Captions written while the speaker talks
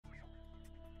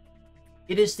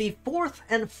It is the fourth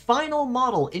and final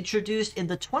model introduced in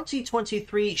the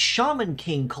 2023 Shaman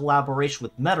King collaboration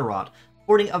with Medarot,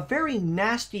 sporting a very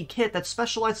nasty kit that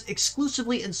specializes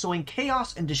exclusively in sowing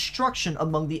chaos and destruction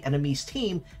among the enemy's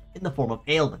team in the form of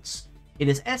ailments. It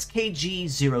is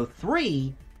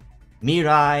SKG03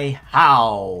 Mirai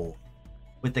Hao,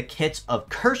 with the kits of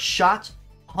Curse Shot,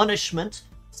 Punishment,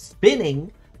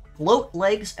 Spinning, Float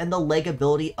Legs, and the leg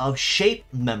ability of Shape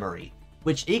Memory,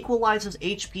 which equalizes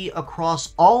HP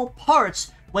across all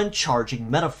parts when charging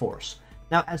Metaforce.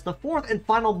 Now, as the fourth and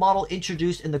final model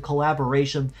introduced in the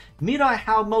collaboration, Mirai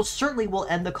Hao most certainly will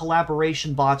end the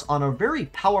collaboration bots on a very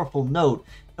powerful note,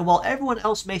 and while everyone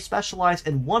else may specialize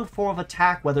in one form of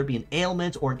attack, whether it be an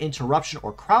ailment or an interruption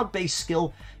or crowd-based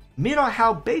skill, Mirai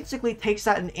Hao basically takes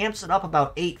that and amps it up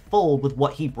about 8-fold with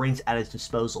what he brings at his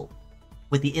disposal.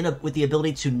 With the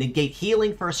ability to negate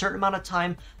healing for a certain amount of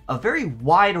time, a very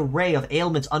wide array of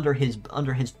ailments under his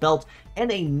belt, and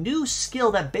a new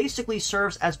skill that basically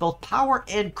serves as both power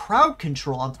and crowd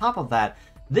control on top of that,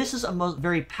 this is a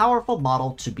very powerful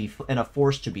model to be and a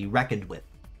force to be reckoned with.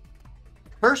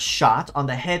 Curse Shot on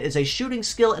the head is a shooting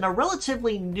skill and a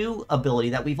relatively new ability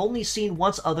that we've only seen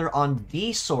once other on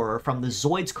D-Soarer from the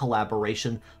Zoids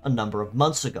collaboration a number of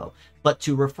months ago. But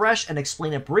to refresh and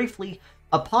explain it briefly,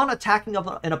 upon attacking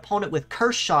an opponent with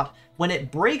Curse Shot, when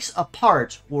it breaks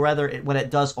apart, or whether when it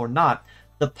does or not,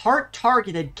 the part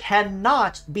targeted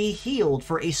cannot be healed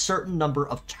for a certain number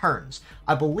of turns.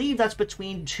 I believe that's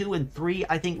between 2 and 3,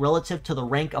 I think, relative to the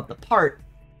rank of the part.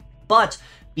 But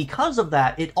because of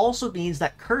that, it also means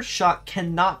that Curse Shot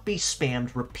cannot be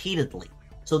spammed repeatedly.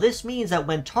 So this means that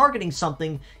when targeting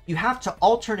something, you have to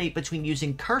alternate between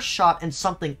using Curse Shot and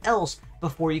something else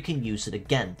before you can use it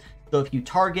again. So if you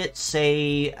target,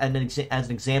 say, as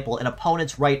an example, an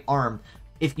opponent's right arm,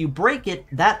 if you break it,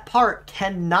 that part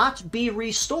cannot be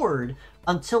restored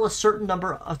until a certain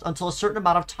amount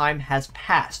of time has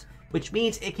passed, which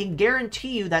means it can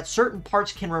guarantee you that certain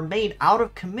parts can remain out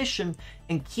of commission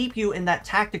and keep you in that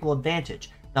tactical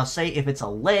advantage. Now, say if it's a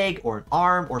leg or an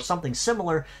arm or something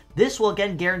similar, this will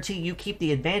again guarantee you keep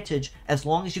the advantage as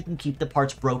long as you can keep the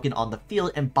parts broken on the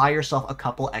field and buy yourself a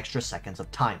couple extra seconds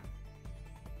of time.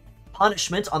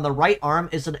 Punishment on the right arm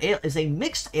is a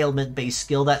mixed ailment-based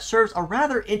skill that serves a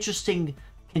rather interesting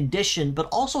condition, but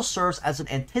also serves as an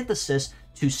antithesis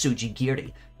to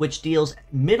Sujigiri, which deals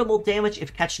minimal damage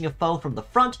if catching a foe from the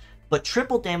front, but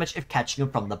triple damage if catching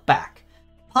him from the back.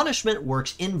 Punishment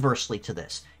works inversely to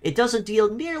this. It doesn't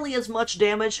deal nearly as much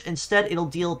damage, instead it'll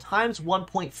deal times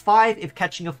 1.5 if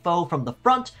catching a foe from the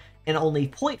front, and only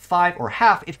 0.5 or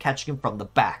half if catching him from the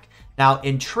back. Now,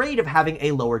 in trade of having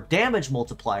a lower damage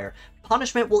multiplier,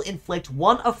 Punishment will inflict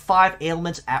 1 of 5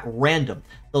 ailments at random.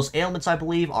 Those ailments, I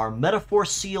believe, are Metaphor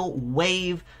Seal,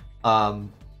 Wave,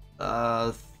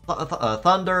 Thunder,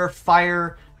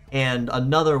 Fire, and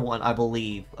another one, I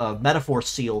believe, Metaphor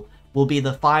Seal, will be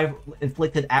the 5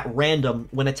 inflicted at random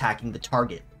when attacking the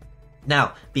target.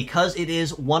 Now, because it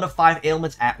is 1 of 5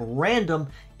 ailments at random,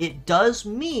 it does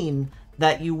mean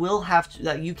that you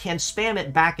can spam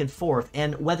it back and forth,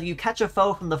 and whether you catch a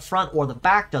foe from the front or the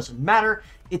back doesn't matter,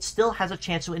 it still has a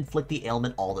chance to inflict the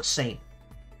ailment all the same.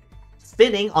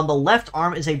 Spinning on the left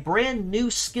arm is a brand new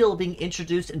skill being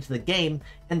introduced into the game,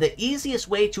 and the easiest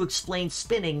way to explain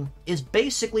spinning is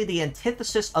basically the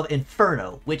antithesis of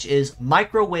Inferno, which is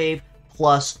microwave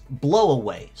plus blow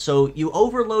away. So you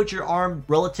overload your arm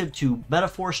relative to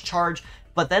Metaforce charge,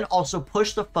 but then also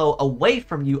push the foe away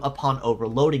from you upon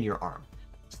overloading your arm.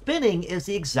 Spinning is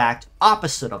the exact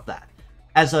opposite of that.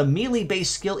 As a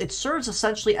melee-based skill, it serves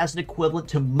essentially as an equivalent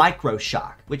to Micro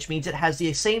Shock, which means it has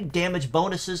the same damage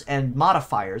bonuses and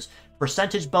modifiers,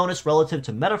 percentage bonus relative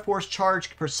to Metaforce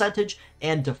charge percentage,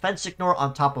 and defense ignore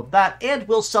on top of that, and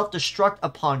will self-destruct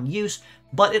upon use,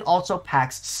 but it also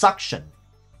packs Suction.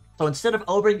 So instead of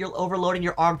overloading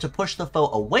your arm to push the foe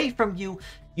away from you,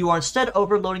 you are instead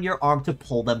overloading your arm to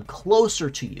pull them closer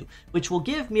to you, which will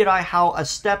give Mirai Hao a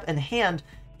step in hand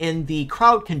in the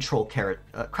crowd control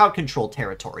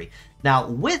territory. Now,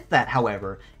 with that,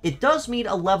 however, it does mean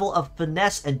a level of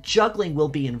finesse and juggling will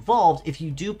be involved if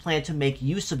you do plan to make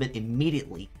use of it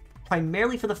immediately.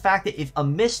 Primarily for the fact that if a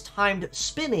mistimed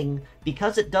spinning,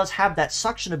 because it does have that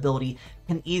suction ability,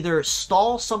 can either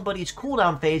stall somebody's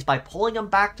cooldown phase by pulling them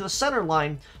back to the center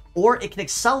line, or it can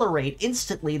accelerate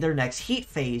instantly their next heat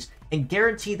phase and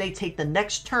guarantee they take the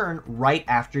next turn right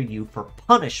after you for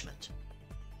punishment.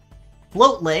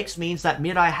 Float Legs means that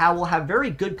Mirai Hao will have very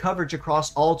good coverage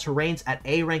across all terrains at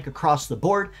A rank across the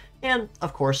board, and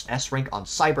of course S rank on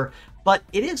Cyber, but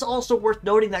it is also worth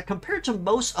noting that compared to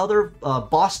most other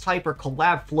boss type or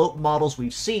collab float models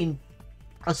we've seen,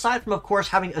 Aside from, of course,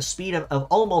 having a speed of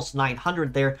almost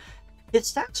 900 there, his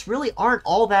stats really aren't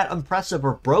all that impressive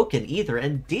or broken either,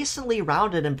 and decently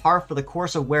rounded and par for the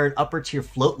course of where an upper tier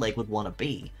float leg would want to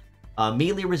be.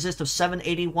 Melee resist of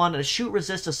 781 and a shoot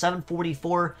resist of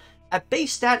 744. At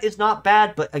base stat is not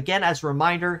bad, but again, as a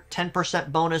reminder,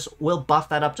 10% bonus will buff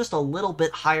that up just a little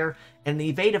bit higher, and the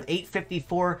evade of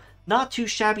 854, not too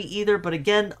shabby either, but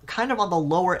again, kind of on the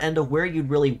lower end of where you'd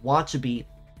really want to be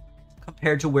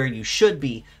compared to where you should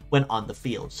be when on the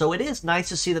field. So it is nice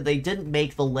to see that they didn't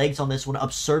make the legs on this one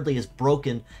absurdly as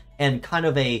broken and kind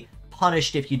of a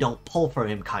punished if you don't pull from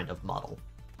him kind of model.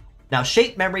 Now,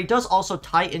 shape memory does also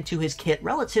tie into his kit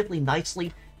relatively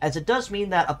nicely, as it does mean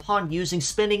that upon using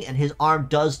spinning and his arm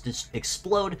does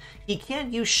explode, he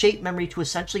can use shape memory to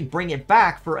essentially bring it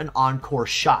back for an encore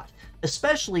shot.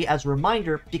 Especially as a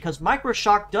reminder, because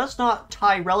microshock does not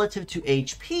tie relative to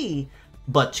HP,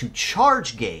 but to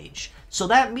charge gauge. So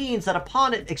that means that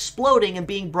upon it exploding and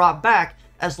being brought back,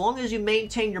 as long as you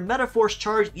maintain your Metaforce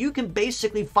charge, you can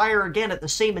basically fire again at the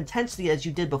same intensity as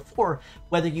you did before,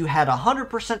 whether you had 100%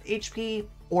 HP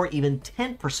or even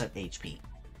 10% HP.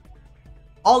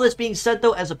 All this being said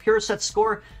though, as a pure set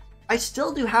score, I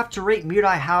still do have to rate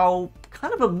Mirai Hao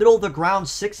kind of a middle of the ground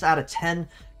 6 out of 10,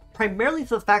 primarily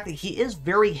for the fact that he is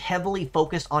very heavily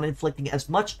focused on inflicting as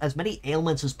many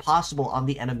ailments as possible on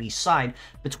the enemy's side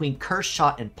between Curse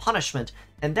Shot and Punishment,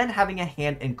 and then having a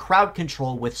hand in crowd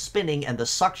control with spinning and the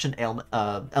suction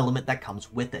element that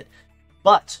comes with it.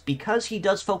 But because he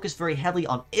does focus very heavily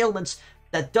on ailments,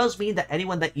 that does mean that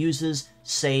anyone that uses,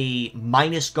 say,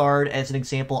 Minus Guard as an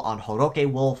example on Horoke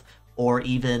Wolf, or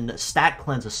even Stat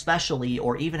Cleanse especially,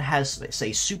 or even has,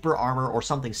 say, Super Armor or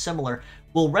something similar,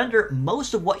 will render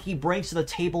most of what he brings to the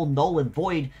table null and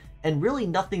void, and really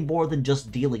nothing more than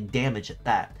just dealing damage at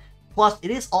that. Plus,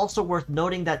 it is also worth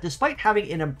noting that despite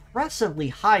having an impressively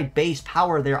high base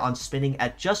power there on spinning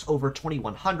at just over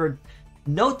 2100,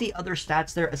 note the other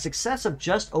stats there, a success of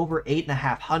just over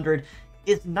 8500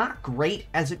 is not great,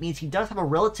 as it means he does have a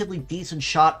relatively decent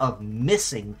shot of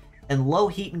missing, and low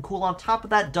heat and cool on top of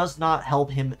that does not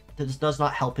help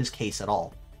his case at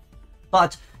all.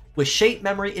 But with shape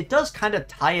memory, it does kind of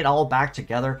tie it all back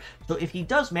together, so if he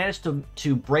does manage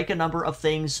to break a number of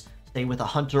things, say with a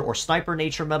Hunter or Sniper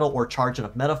Nature Metal or Charge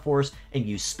enough Metaphors, and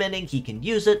use spinning, he can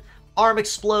use it. Arm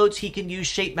explodes, he can use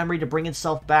shape memory to bring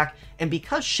himself back, and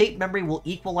because shape memory will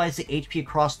equalize the HP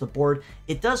across the board,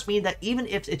 it does mean that even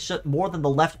if it's just more than the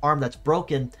left arm that's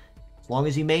broken, as long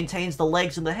as he maintains the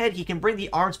legs and the head, he can bring the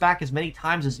arms back as many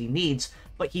times as he needs,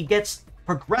 but he gets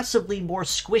progressively more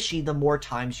squishy the more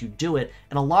times you do it,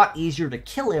 and a lot easier to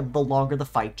kill him the longer the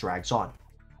fight drags on.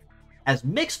 As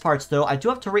mixed parts though, I do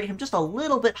have to rate him just a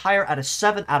little bit higher at a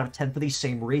 7 out of 10 for these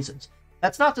same reasons.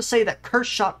 That's not to say that Curse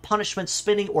Shot, Punishment,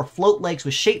 Spinning, or Float Legs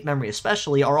with Shape Memory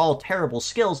especially are all terrible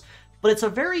skills, but it's a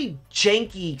very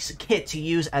janky kit to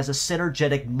use as a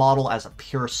synergetic model as a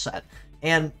pure set.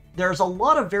 And there's a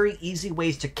lot of very easy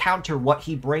ways to counter what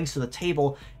he brings to the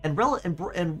table and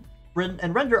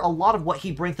render a lot of what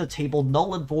he brings to the table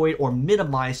null and void or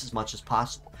minimized as much as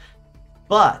possible.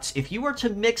 But if you were to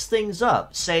mix things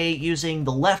up, say using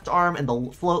the left arm and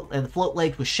the float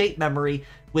legs with shape memory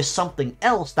with something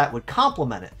else that would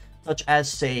complement it, such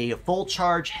as say full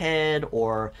charge head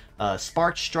or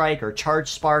spark strike or charge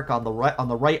spark on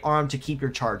the right arm to keep your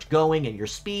charge going and your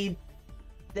speed,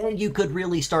 then you could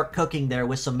really start cooking there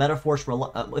with some Metaforce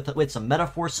with some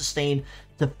Metaforce sustain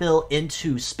to fill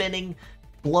into spinning,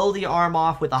 blow the arm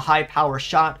off with a high power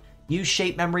shot, use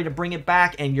shape memory to bring it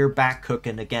back, and you're back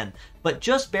cooking again. But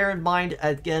just bear in mind,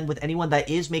 again, with anyone that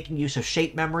is making use of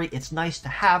shape memory, it's nice to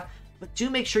have, but do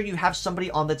make sure you have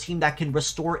somebody on the team that can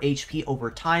restore HP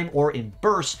over time or in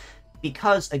bursts,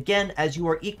 because again, as you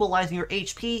are equalizing your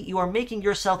HP, you are making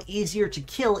yourself easier to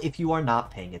kill if you are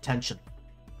not paying attention.